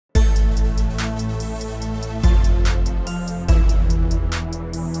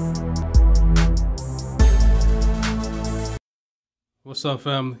What's up,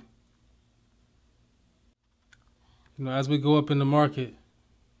 family? As we go up in the market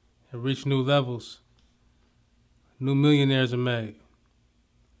and reach new levels, new millionaires are made.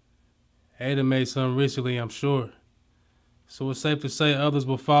 Ada made some recently, I'm sure. So it's safe to say others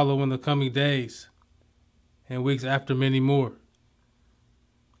will follow in the coming days and weeks after many more,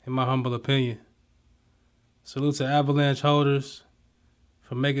 in my humble opinion. Salute to Avalanche holders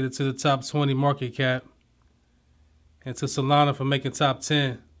for making it to the top 20 market cap, and to Solana for making top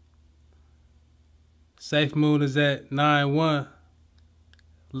 10. Safe Moon is at 9-1,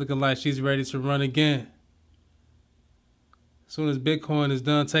 looking like she's ready to run again. As soon as Bitcoin is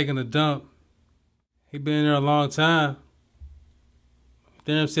done taking a dump, he been there a long time.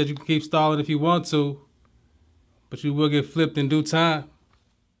 Ethereum said you can keep stalling if you want to, but you will get flipped in due time.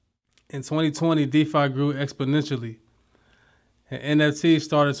 In 2020, DeFi grew exponentially, and NFTs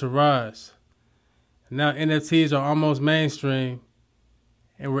started to rise. Now NFTs are almost mainstream,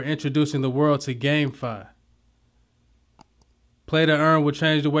 and we're introducing the world to GameFi. Play to earn will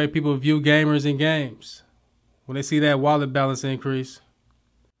change the way people view gamers and games when they see that wallet balance increase.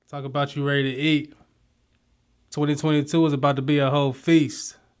 Talk about you ready to eat. 2022 is about to be a whole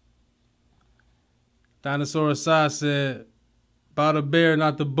feast. Dinosaur Aside said, "Buy the bear,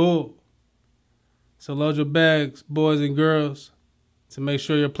 not the bull." So load your bags, boys and girls, to make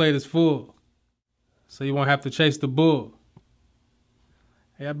sure your plate is full, so you won't have to chase the bull.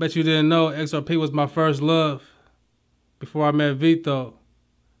 Hey, I bet you didn't know XRP was my first love before I met Vtho.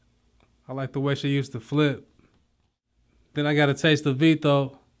 I like the way she used to flip. Then I got a taste of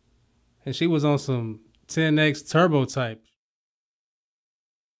Vtho, and she was on some 10x turbo type.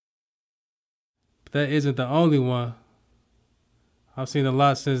 But that isn't the only one. I've seen a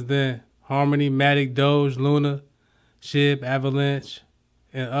lot since then. Harmony, Matic, Doge, Luna, Shib, Avalanche,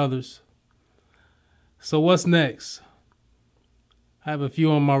 and others. So what's next? I have a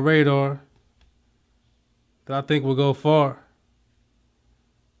few on my radar that I think will go far.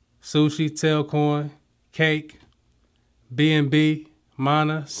 Sushi, Tailcoin, Cake, BNB,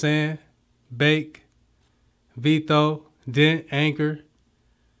 Mana, Sand, Bake, Vtho, Dent, Ankr,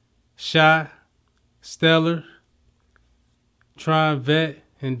 Shy, Stellar, Tron, Vet,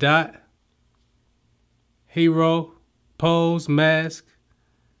 and Dot, Hero, Pose, Mask,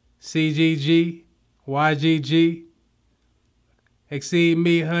 CGG, YGG, Exceed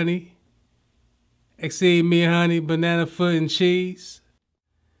Me Honey, Banana Foot and Cheese,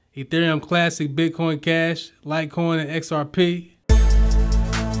 Ethereum Classic, Bitcoin Cash, Litecoin, and XRP,